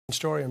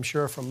Story, I'm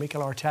sure, from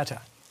Mikel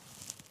Arteta.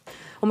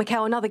 Well,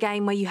 Mikel, another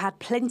game where you had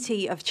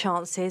plenty of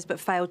chances but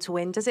failed to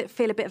win. Does it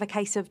feel a bit of a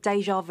case of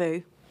déjà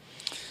vu?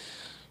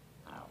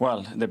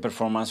 Well, the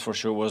performance for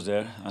sure was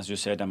there. As you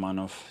said, amount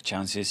of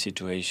chances,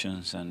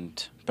 situations,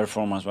 and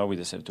performance, well, we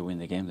deserve to win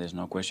the game. There's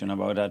no question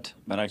about that.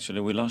 But actually,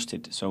 we lost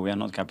it, so we are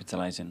not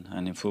capitalizing.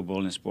 And in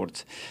football, in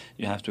sports,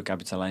 you have to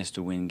capitalize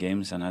to win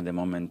games, and at the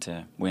moment,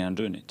 we aren't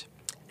doing it.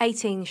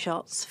 18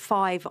 shots,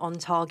 5 on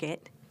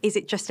target. Is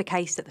it just a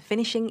case that the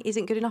finishing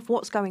isn't good enough?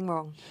 What's going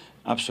wrong?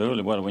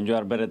 Absolutely. Well, when you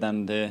are better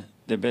than the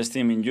best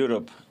team in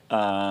Europe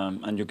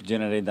and you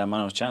generate the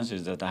amount of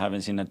chances that I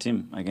haven't seen a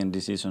team again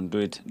this season do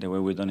it the way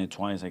we've done it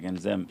twice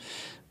against them,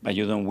 but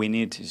you don't win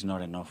it, it's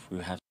not enough. We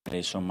have to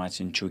play so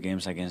much in 2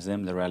 games against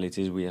them. The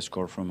reality is we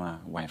score from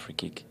a wide free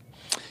kick.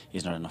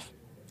 It's not enough.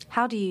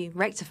 How do you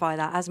rectify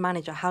that as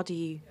manager? How do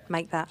you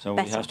make that better?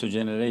 We have to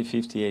generate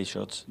 58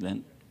 shots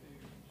then.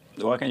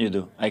 What can you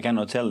do? I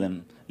cannot tell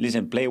them,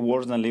 listen, play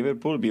worse than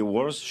Liverpool, be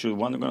worse, shoot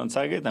one on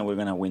target, and we're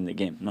going to win the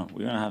game. No,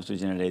 we're going to have to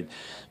generate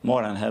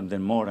more and help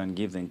them more and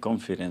give them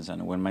confidence.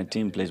 And when my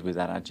team plays with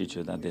that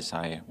attitude, that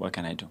desire, what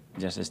can I do?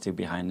 Just stick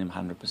behind them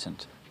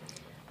 100%.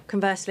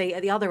 Conversely,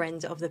 at the other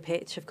end of the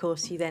pitch, of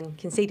course, you then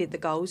conceded the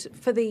goals.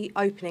 For the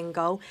opening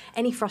goal,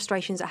 any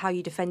frustrations at how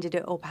you defended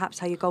it or perhaps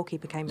how your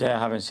goalkeeper came in? Yeah, I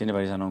haven't seen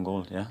anybody's an own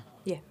goal, yeah?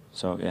 Yeah.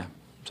 So, yeah.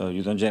 So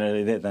you don't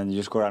generate it and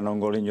you score an own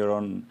goal in your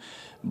own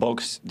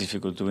box,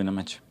 difficult to win a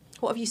match.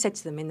 What have you said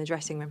to them in the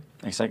dressing room?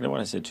 Exactly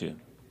what I said to you.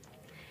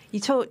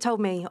 You told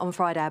me on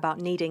Friday about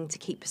needing to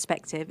keep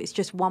perspective. It's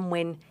just 1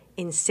 win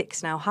in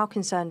 6 now. How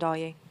concerned are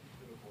you?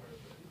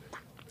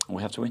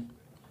 We have to win.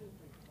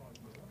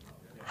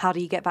 How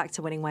do you get back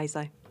to winning ways,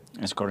 though?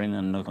 Scoring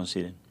and not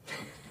conceding.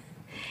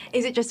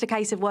 Is it just a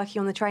case of working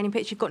on the training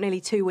pitch? You've got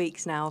nearly 2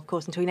 weeks now, of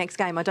course, until your next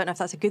game. I don't know if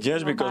that's a good thing or a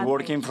bad thing. Just because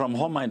working from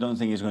home, I don't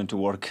think it's going to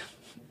work.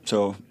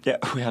 So, yeah,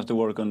 we have to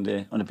work on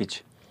the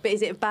pitch. But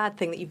is it a bad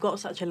thing that you've got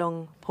such a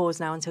long pause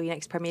now until your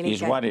next Premier League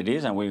game? It's what it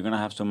is, and we're going to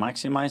have to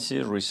maximise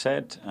it,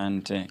 reset,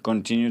 and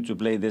continue to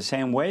play the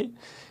same way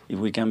if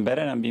we can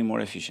better and be more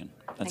efficient.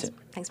 That's it.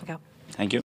 Thanks, Mikel. Thank you.